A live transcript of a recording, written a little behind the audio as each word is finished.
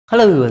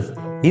Hello viewers,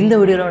 இந்த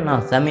வீடியோவில்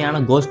நான் செமையான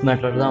கோஸ்ட்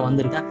மேட்டர் தான்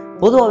வந்திருக்கேன்.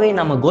 பொதுவாகவே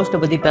நம்ம கோஸ்ட்டை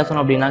பற்றி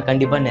பேசணும் அப்படின்னா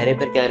கண்டிப்பாக நிறைய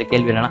பேர் கேட்குற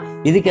கேள்வி என்னன்னா,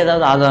 இதுக்கு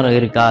ஏதாவது ஆதாரம்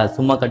இருக்கா,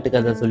 சும்மா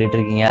கட்டுக்கதை சொல்லிட்டு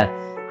இருக்கீங்க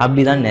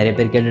அப்படிதான் நிறைய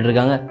பேர் கேட்டுட்டு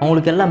இருக்காங்க.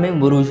 அவங்களுக்கு எல்லாமே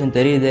ஒரு விஷயம்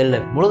தெரியுதே இல்லை,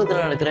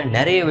 உலகத்தில் நடக்கிற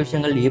நிறைய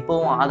விஷயங்கள்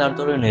இப்போவும்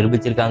ஆதாரத்தோடு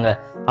நிரூபிச்சிருக்காங்க.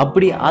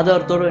 அப்படி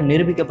ஆதாரத்தோடு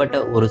நிரூபிக்கப்பட்ட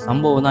ஒரு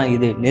சம்பவம் தான்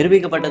இது.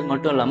 நிரூபிக்கப்பட்டது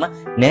மட்டும் இல்லாம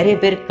நிறைய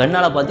பேர்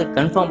கண்ணால பார்த்து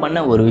கன்ஃபார்ம்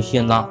பண்ண ஒரு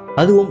விஷயம் தான்.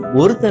 அதுவும்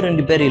ஒருத்தர்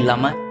ரெண்டு பேர்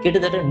இல்லாம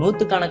கிட்டத்தட்ட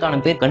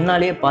நூத்துக்கணக்கான பேர்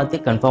கண்ணாலேயே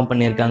பார்த்து கன்ஃபார்ம்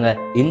பண்ணியிருக்காங்க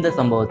இந்த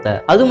சம்பவத்தை.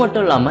 அது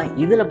மட்டும் இல்லாம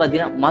இதுல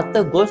பாத்தீங்கன்னா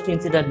மத்த கோஸ்ட்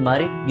இன்சிடென்ட்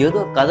மாதிரி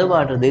ஏதோ கதவு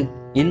ஆடுறது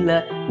இல்ல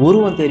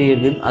உருவம்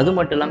தெரியுது, அது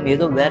மட்டும் இல்லாம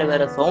ஏதோ வேற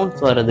வேற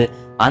சவுண்ட்ஸ் வர்றது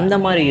அந்த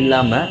மாதிரி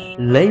இல்லாம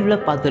லைவ்ல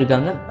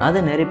பார்த்திருக்காங்க. அதை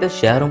நிறைய பேர்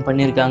ஷேரும்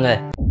பண்ணியிருக்காங்க.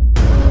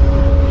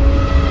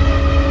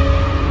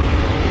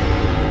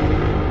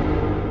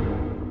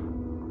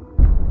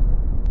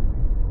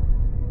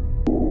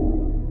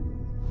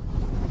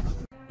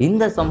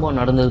 இந்த சம்பவம்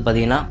நடந்தது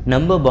பார்த்தீங்கன்னா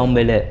நம்ம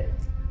பாம்பேல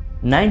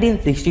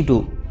 1962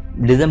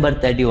 டிசம்பர்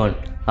 31.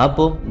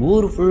 அப்போ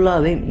ஊர்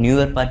ஃபுல்லாவே நியூ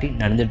இயர் பார்ட்டி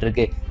நடந்துட்டு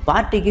இருக்கு.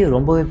 பார்ட்டிக்கு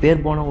ரொம்பவே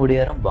பேர் போன ஒரு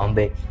இடம்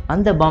பாம்பே.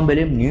 அந்த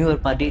பாம்பேலையும் நியூ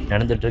இயர் பார்ட்டி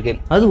நடந்துட்டு இருக்கு.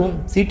 அதுவும்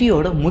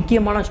சிட்டியோட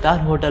முக்கியமான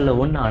ஸ்டார் ஹோட்டல்ல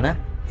ஒன்னான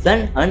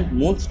Sun and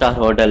Moon star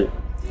hotel.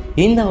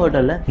 இந்த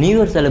ஹோட்டல்ல நியூ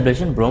இயர்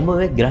செலிப்ரேஷன்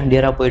ரொம்பவே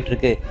கிராண்டியரா போயிட்டு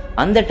இருக்கு.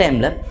 அந்த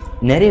டைம்ல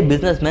நிறைய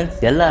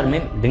பிசினஸ்மேன்ஸ் எல்லாருமே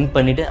ட்ரிங்க்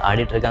பண்ணிட்டு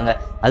ஆடிட்டு இருக்காங்க.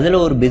 அதுல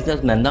ஒரு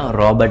பிசினஸ்மேன் தான்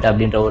ராபர்ட்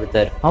அப்படின்ற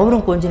ஒருத்தர்.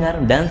 அவரும் கொஞ்ச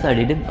நேரம் டான்ஸ்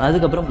ஆடிட்டு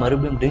அதுக்கப்புறம்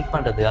மறுபடியும் ட்ரிங்க்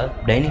பண்றதுக்காக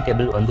டைனிங்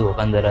டேபிள் வந்து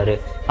உட்காந்துறாரு.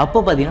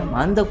 அப்போ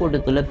பாத்தீங்கன்னா அந்த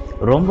கூட்டத்துல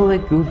ரொம்பவே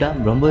கியூட்டா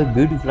ரொம்பவே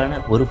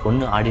பியூட்டிஃபுல்லான ஒரு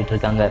பொண்ணு ஆடிட்டு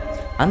இருக்காங்க.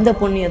 அந்த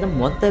பொண்ணு எதை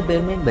மொத்த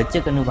பேருமே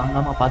வெச்ச கண்ணு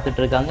வாங்காம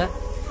பார்த்துட்டு இருக்காங்க.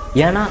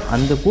 ஏன்னா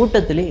அந்த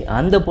கூட்டத்திலே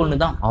அந்த பொண்ணு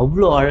தான்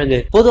அவ்வளோ அழகு.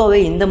 பொதுவாகவே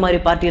இந்த மாதிரி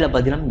பார்ட்டியில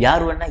பார்த்தீங்கன்னா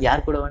யார் வேணா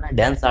யார் கூட வேணா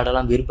டான்ஸ்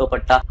ஆடலாம்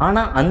விருப்பப்பட்டா.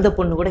 ஆனா அந்த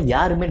பொண்ணு கூட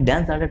யாருமே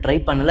டான்ஸ் ஆட ட்ரை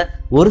பண்ணல.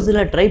 ஒரு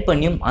சில ட்ரை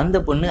பண்ணியும் அந்த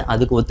பொண்ணு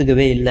அதுக்கு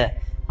ஒத்துக்கவே இல்லை.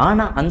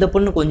 ஆனா அந்த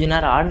பொண்ணு கொஞ்ச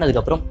நேரம்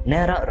ஆடினதுக்கு அப்புறம்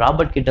நேரா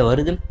ராபர்ட் கிட்ட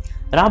வருது.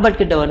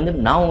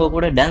 நான் உங்க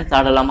கூட டான்ஸ்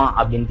ஆடலாமா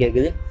அப்படின்னு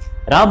கேக்குது.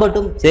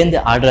 ராபர்ட்டும் சேர்ந்து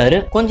ஆடுறாரு.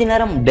 கொஞ்ச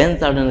நேரம்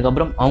டான்ஸ் ஆடினதுக்கு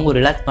அப்புறம் அவங்க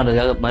ரிலாக்ஸ்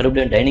பண்றதுக்காக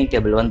மறுபடியும் டைனிங்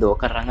டேபிள் வந்து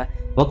உட்காடுறாங்க.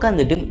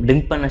 உட்காந்துட்டு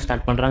ட்ரிங்க் பண்ண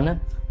ஸ்டார்ட் பண்றாங்க.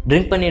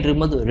 ட்ரிங்க் பண்ணிட்டு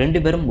இருக்கும்போது ரெண்டு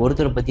பேரும்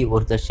ஒருத்தரை பத்தி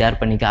ஒருத்தர் ஷேர்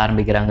பண்ணிக்க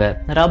ஆரம்பிக்கிறாங்க.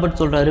 ராபர்ட்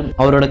சொல்றாரு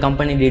அவரோட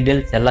கம்பெனி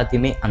டீடைல்ஸ்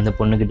எல்லாத்தையுமே அந்த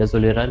பொண்ணு கிட்ட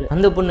சொல்லிடுறாரு.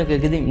 அந்த பொண்ணு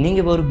கேக்குது,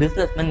 நீங்க ஒரு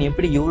பிசினஸ் மேன்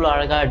எப்படி இவ்வளவு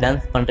அழகா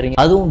டான்ஸ்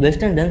பண்றீங்க, அதுவும்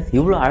வெஸ்டர்ன் டான்ஸ்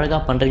இவ்வளவு அழகா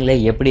பண்றீங்களே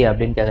எப்படி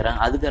அப்படின்னு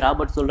கேக்குறாங்க. அதுக்கு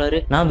ராபர்ட்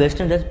சொல்றாரு, நான்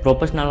வெஸ்டர்ன் டான்ஸ்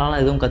ப்ரொஃபஷனலாலாம்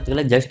எதுவும்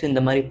கத்துக்கல, ஜஸ்ட்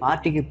இந்த மாதிரி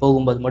பார்ட்டிக்கு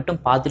போகும்போது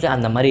மட்டும் பார்த்துட்டு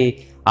அந்த மாதிரி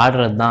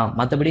ஆடுறது தான்,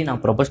 மற்றபடி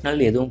நான்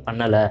ப்ரொஃபஷனல் எதுவும்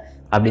பண்ணல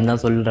அப்படின்னு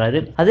தான் சொல்றாரு.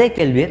 அதே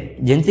கேள்வியை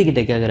ஜென்சி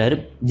கிட்ட கேட்கிறாரு.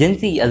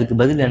 ஜென்சி அதுக்கு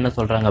பதில் என்ன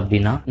சொல்றாங்க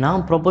அப்படின்னா,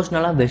 நான்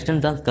ப்ரொஃபஷனலா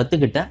வெஸ்டர்ன் டான்ஸ்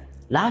கத்துக்கிட்டேன்,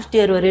 லாஸ்ட்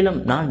இயர் வரையிலும்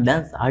நான்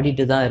டான்ஸ்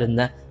ஆடிட்டு தான்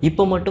இருந்தேன்,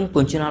 இப்போ மட்டும்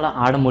கொஞ்ச நாளா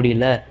ஆட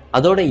முடியல,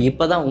 அதோட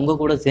இப்பதான் உங்க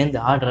கூட சேர்ந்து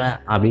ஆடுறேன்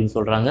அப்படின்னு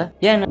சொல்றாங்க.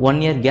 ஏன் 1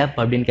 இயர் கேப்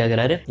அப்படின்னு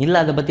கேட்கிறாரு.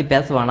 இல்ல அதை பத்தி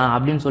பேசுவானா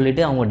அப்படின்னு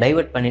சொல்லிட்டு அவங்க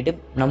டைவர்ட் பண்ணிட்டு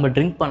நம்ம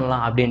ட்ரிங்க்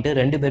பண்ணலாம் அப்படின்ட்டு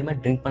ரெண்டு பேருமே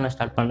ட்ரிங்க் பண்ண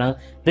ஸ்டார்ட் பண்றாங்க.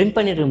 ட்ரிங்க்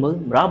பண்ணிட்டு இருக்கும்போது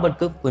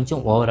ராபர்ட்க்கு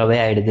கொஞ்சம் ஓவராவே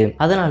ஆயிடுது.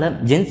 அதனால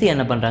ஜென்சி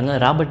என்ன பண்றாங்க,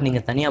 ராபர்ட்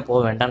நீங்க தனியா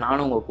போக வேண்டாம்,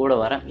 நானும் உங்க கூட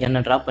வரேன்,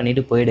 என்ன டிராப்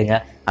பண்ணிட்டு போயிடுங்க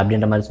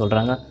அப்படின்ற மாதிரி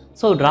சொல்றாங்க.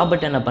 ஸோ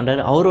ராபர்ட் என்ன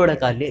பண்றாரு, அவரோட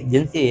கார்லயே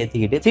ஜென்சியை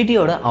ஏற்றிக்கிட்டு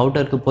சிட்டியோட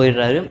அவுட்டருக்கு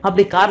போயிடுறாரு.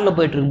 அப்படி கார்ல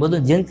போயிட்டு இருக்கும்போது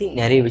ஜென்சி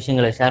நிறைய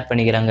விஷயங்களை ஷேர்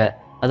பண்ணிக்கிறாங்க.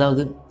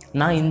 அதாவது,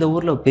 நான் இந்த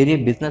ஊர்ல பெரிய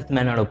பிசினஸ்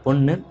மேனோட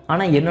பொண்ணு,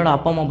 ஆனா என்னோட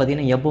அப்பா அம்மா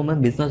பாத்தீங்கன்னா எப்பவுமே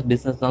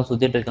பிசினஸ் தான்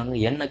சுத்திட்டு இருக்காங்க,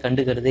 என்ன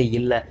கண்டுக்கிறதே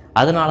இல்லை,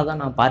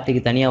 அதனாலதான் நான்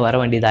பார்ட்டிக்கு தனியா வர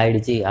வேண்டியது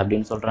ஆயிடுச்சு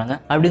அப்படின்னு சொல்றாங்க.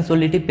 அப்படின்னு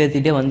சொல்லிட்டு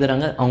பேசிட்டே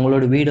வந்துடுறாங்க.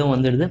 அவங்களோட வீடும்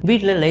வந்துடுது.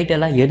 வீட்டுல லைட்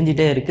எல்லாம்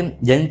எரிஞ்சிட்டே இருக்கு.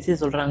 ஜென்சி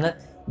சொல்றாங்க,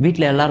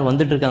 வீட்டுல எல்லாரும்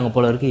வந்துட்டு இருக்காங்க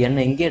போல இருக்கு,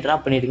 என்ன இங்கேயே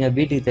டிராப் பண்ணிடுங்க,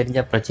 வீட்டுக்கு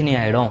தெரிஞ்சா பிரச்சனை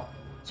ஆயிடும்,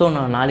 ஸோ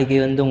நான் நாளைக்கு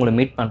வந்து உங்களை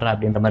மீட் பண்ணுறேன்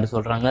அப்படின்ற மாதிரி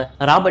சொல்கிறாங்க.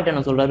 ராபர்ட்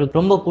என்ன சொல்கிறாரு,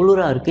 ரொம்ப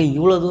குளிராக இருக்குது,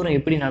 இவ்வளோ தூரம்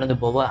எப்படி நடந்து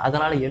போவா,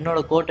 அதனால் என்னோட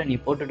கோட்டை நீ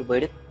போட்டுட்டு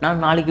போயிடு,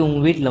 நான் நாளைக்கு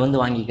உங்கள் வீட்டில்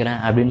வந்து வாங்கிக்கிறேன்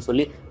அப்படின்னு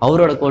சொல்லி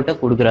அவரோட கோட்டை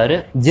கொடுக்குறாரு.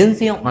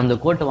 ஜென்சியும் அந்த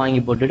கோட்டை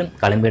வாங்கி போட்டுட்டு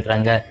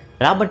கிளம்பிடுறாங்க.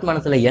 ராபர்ட்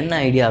மனசில் என்ன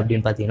ஐடியா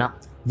அப்படின்னு பார்த்தீங்கன்னா,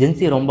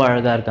 ஜென்சி ரொம்ப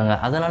அழகாக இருக்காங்க,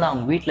 அதனால்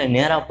அவங்க வீட்டில்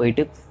நேராக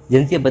போயிட்டு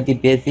ஜென்சியை பற்றி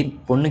பேசி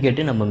பொண்ணு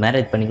கேட்டு நம்ம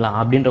மேரேஜ் பண்ணிக்கலாம்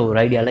அப்படின்ற ஒரு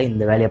ஐடியாவில்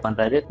இந்த வேலையை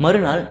பண்ணுறாரு.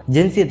 மறுநாள்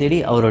ஜென்சியை தேடி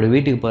அவரோட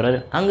வீட்டுக்கு போகிறாரு.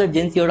 அங்கே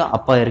ஜென்சியோட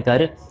அப்பா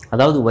இருக்காரு,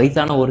 அதாவது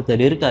வயசான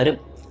ஒருத்தர் இருக்காரு.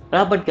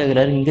 ராபர்ட்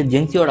கேட்குறாரு, இங்கே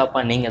ஜென்சியோட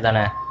அப்பா நீங்கள்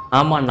தானே?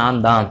 ஆமாம்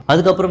நான் தான்.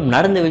 அதுக்கப்புறம்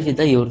நடந்த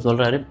விஷயத்த இவர்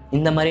சொல்கிறாரு,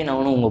 இந்த மாதிரி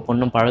நானும் உங்கள்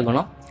பொண்ணும்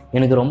பழகணும்,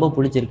 எனக்கு ரொம்ப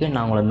பிடிச்சிருக்கு,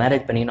 நான் உங்களை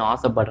மேரேஜ் பண்ணிக்கணும்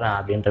ஆசைப்படுறேன்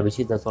அப்படின்ற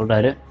விஷயத்த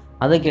சொல்கிறாரு.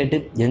 அதை கேட்டு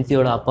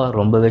ஜென்சியோட அப்பா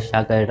ரொம்பவே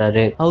ஷாக்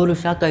ஆகிடுறாரு. அவரு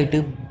ஷாக் ஆகிட்டு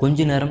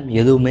கொஞ்ச நேரம்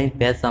எதுவுமே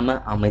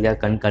பேசாமல் அமைதியாக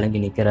கண்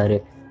கலங்கி நிற்கிறாரு.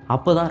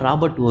 அப்போதான்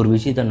ராபர்ட் ஒரு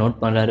விஷயத்த நோட்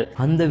பண்ணுறாரு.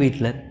 அந்த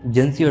வீட்டில்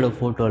ஜென்சியோட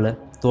ஃபோட்டோவில்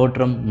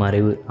தோற்றம்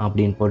மறைவு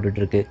அப்படின்னு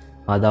போட்டுட்டு இருக்கு.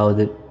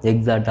 அதாவது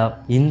எக்ஸாக்டா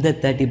இந்த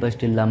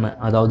 31st இல்லாமல்,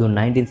 அதாவது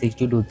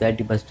 1962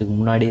 31க்கு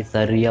முன்னாடி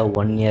சரியாக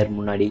 1 இயர்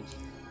முன்னாடி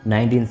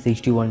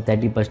 1961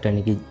 31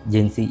 அன்னைக்கு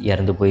ஜென்சி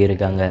இறந்து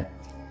போயிருக்காங்க.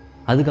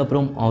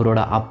 அதுக்கப்புறம் அவரோட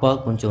அப்பா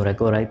கொஞ்சம்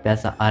ரெக்கவர் ஆகி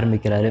பேச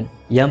ஆரம்பிக்கிறாரு.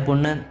 என்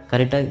பொண்ணை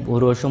கரெக்டாக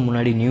 1 வருஷம்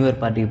முன்னாடி நியூ இயர்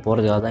பார்ட்டிக்கு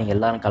போகிறதுக்காக தான்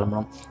எல்லாரும்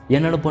கிளம்பணும்,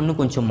 என்னோட பொண்ணு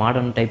கொஞ்சம்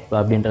மாடர்ன் டைப்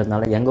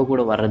அப்படின்றதுனால எங்கள்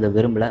கூட வர்றதை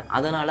விரும்பலை,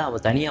 அதனால்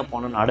அவள் தனியாக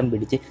போகணுன்னு அடம்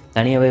பிடிச்சு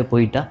தனியாகவே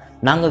போயிட்டா,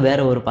 நாங்கள்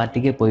வேறு ஒரு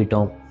பார்ட்டிக்கே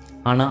போயிட்டோம்,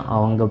 ஆனால்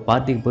அவங்க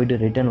பார்ட்டிக்கு போயிட்டு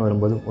ரிட்டர்ன்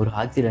வரும்போது ஒரு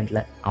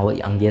ஆக்சிடெண்ட்டில்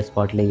அவள் அங்கேயே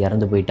ஸ்பாட்ல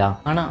இறந்து போயிட்டா.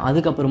 ஆனால்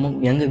அதுக்கப்புறமும்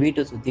எங்கள்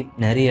வீட்டை சுற்றி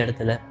நிறைய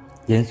இடத்துல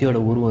ஜென்சியோட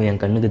உருவம்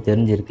என் கண்ணுக்கு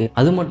தெரிஞ்சிருக்கு.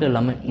 அது மட்டும்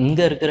இல்லாமல்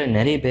இங்கே இருக்கிற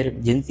நிறைய பேர்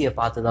ஜென்சியை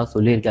பார்த்ததா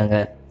சொல்லியிருக்காங்க.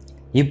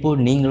 இப்போ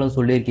நீங்களும்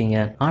சொல்லியிருக்கீங்க.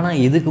 ஆனால்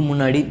இதுக்கு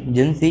முன்னாடி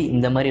ஜென்சி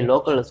இந்த மாதிரி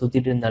லோக்கலில்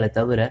சுற்றிட்டு இருந்தாலே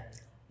தவிர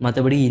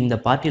மற்றபடி இந்த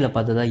பார்ட்டியில்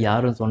பார்த்ததா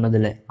யாரும்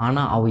சொன்னதில்லை.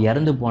 ஆனால் அவள்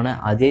இறந்து போன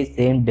அதே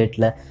சேம்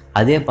டேட்டில்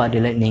அதே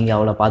பார்ட்டியில் நீங்கள்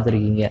அவளை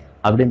பார்த்துருக்கீங்க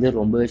அப்படின்றது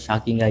ரொம்ப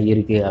ஷாக்கிங்காக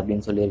இருக்குது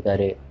அப்படின்னு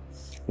சொல்லியிருக்காரு.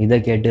 இதை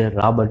கேட்டு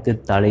ராபர்ட்க்கு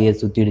தலையை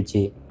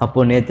சுற்றிடுச்சு.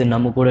 அப்போது நேற்று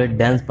நம்ம கூட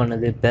டான்ஸ்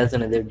பண்ணது,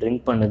 பேசினது,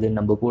 ட்ரிங்க் பண்ணது,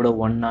 நம்ம கூட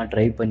ஒன்றா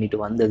ட்ரை பண்ணிட்டு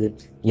வந்தது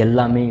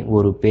எல்லாமே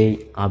ஒரு பேய்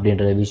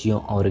அப்படின்ற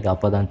விஷயம் அவருக்கு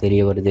அப்போ தான்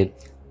தெரிய வருது.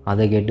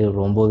 அதை கேட்டு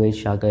ரொம்பவே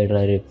ஷாக்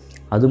ஆகிடுறாரு.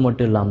 அது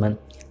மட்டும் இல்லாமல்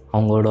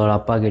அவங்களோட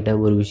அப்பா கிட்ட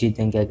ஒரு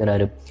விஷயத்தையும்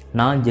கேட்குறாரு.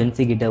 நான்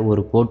ஜென்சி கிட்ட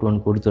ஒரு கோட்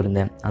ஒன்று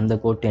கொடுத்துருந்தேன், அந்த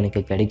கோட்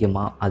எனக்கு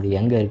கிடைக்குமா, அது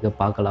எங்கே இருக்குது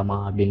பார்க்கலாமா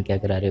அப்படின்னு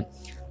கேட்குறாரு.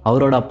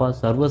 அவரோட அப்பா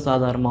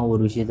சர்வசாதாரணமாக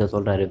ஒரு விஷயத்த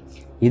சொல்கிறாரு.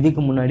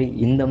 இதுக்கு முன்னாடி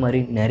இந்த மாதிரி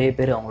நிறைய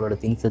பேர் அவங்களோட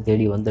திங்ஸை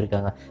தேடி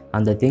வந்திருக்காங்க.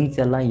 அந்த திங்ஸ்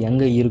எல்லாம்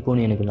எங்கே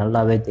இருக்குன்னு எனக்கு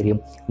நல்லாவே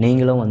தெரியும்.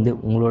 நீங்களும் வந்து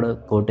உங்களோட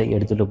கோட்டை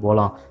எடுத்துகிட்டு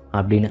போகலாம்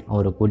அப்படின்னு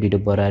அவரை கூட்டிகிட்டு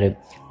போகிறாரு.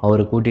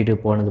 அவரை கூட்டிகிட்டு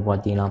போனது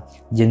பார்த்தீங்கன்னா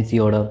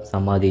ஜென்சியோட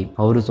சமாதி.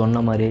 அவர்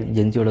சொன்ன மாதிரி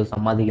ஜென்சியோட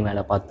சமாதிக்கு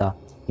மேலே பார்த்தா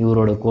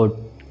இவரோட கோட்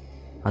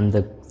அந்த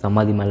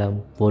சமாதி மேலே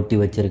போட்டி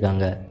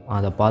வச்சுருக்காங்க.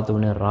 அதை பார்த்த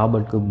உடனே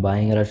ராபர்ட்க்கு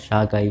பயங்கர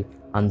ஷாக் ஆகி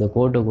அந்த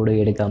கோட்டை கூட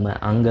எடுக்காமல்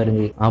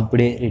அங்கேருந்து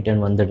அப்படியே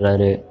ரிட்டர்ன்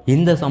வந்துடுறாரு.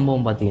 இந்த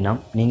சம்பவம் பார்த்தீங்கன்னா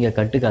நீங்கள்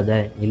கட்டுக்கதை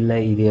இல்லை,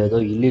 இது ஏதோ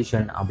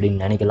இல்யூஷன்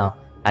அப்படின்னு நினைக்கலாம்.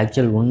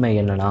 ஆக்சுவல் உண்மை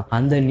என்னன்னா,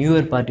 அந்த நியூ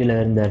இயர் பார்ட்டியில்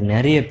இருந்த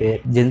நிறைய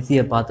பேர்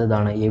ஜென்சியை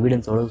பார்த்ததான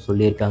எவிடன்ஸோடு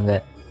சொல்லியிருக்காங்க.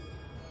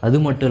 அது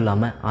மட்டும்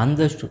இல்லாமல்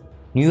அந்த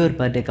நியூ இயர்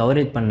பார்ட்டியை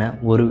கவரேஜ் பண்ண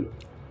ஒரு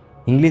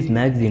இங்கிலீஷ்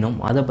மேக்சினும்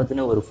அதை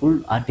பற்றின ஒரு ஃபுல்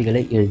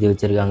ஆர்டிக்கலை எழுதி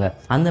வச்சுருக்காங்க.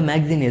 அந்த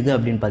மேக்சின் எது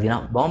அப்படின்னு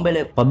பார்த்தீங்கன்னா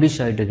பாம்பேல பப்ளிஷ்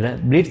ஆகிட்டு இருக்கிற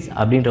பிளிட்ஸ்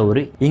அப்படின்ற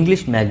ஒரு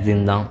இங்கிலீஷ்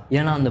மேக்சின் தான்.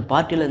 ஏன்னா அந்த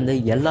பார்ட்டியில் இருந்து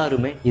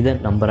எல்லாருமே இதை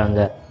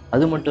நம்புகிறாங்க.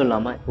 அது மட்டும்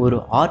இல்லாமல் ஒரு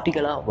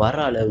ஆர்டிக்கலாக வர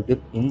அளவுக்கு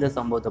இந்த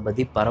சம்பவத்தை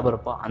பற்றி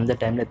பரபரப்பாக அந்த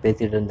டைமில்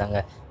பேசிகிட்டு இருந்தாங்க.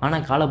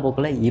 ஆனால்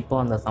காலப்போக்கில் இப்போ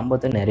அந்த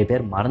சம்பவத்தை நிறைய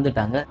பேர்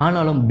மறந்துட்டாங்க.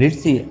 ஆனாலும்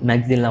பிளிட்ஸ்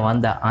மேக்சினில்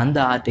வந்த அந்த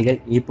ஆர்டிக்கல்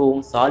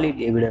இப்போவும்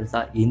சாலிட்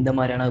எவிடன்ஸாக இந்த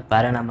மாதிரியான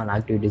பேரனாமல்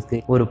ஆக்டிவிட்டீஸ்க்கு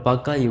ஒரு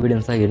பக்கா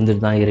எவிடன்ஸாக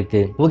இருந்துட்டு தான்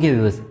இருக்குது. ஓகே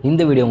வியூவர்ஸ்,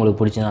 இந்த வீடியோ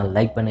உங்களுக்கு பிடிச்சதுனா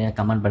லைக் பண்ணுங்கள்,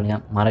 கமெண்ட்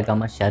பண்ணுங்கள்,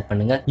 மறக்காமல் ஷேர்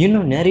பண்ணுங்கள்.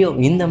 இன்னும் நிறைய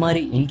இந்த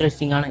மாதிரி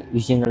இன்ட்ரெஸ்டிங்கான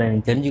விஷயங்களை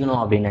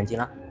தெரிஞ்சுக்கணும் அப்படின்னு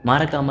நினச்சிங்கன்னா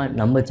மறக்காமல்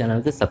நம்ம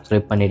சேனலுக்கு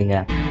சப்ஸ்கிரைப் பண்ணிடுங்க.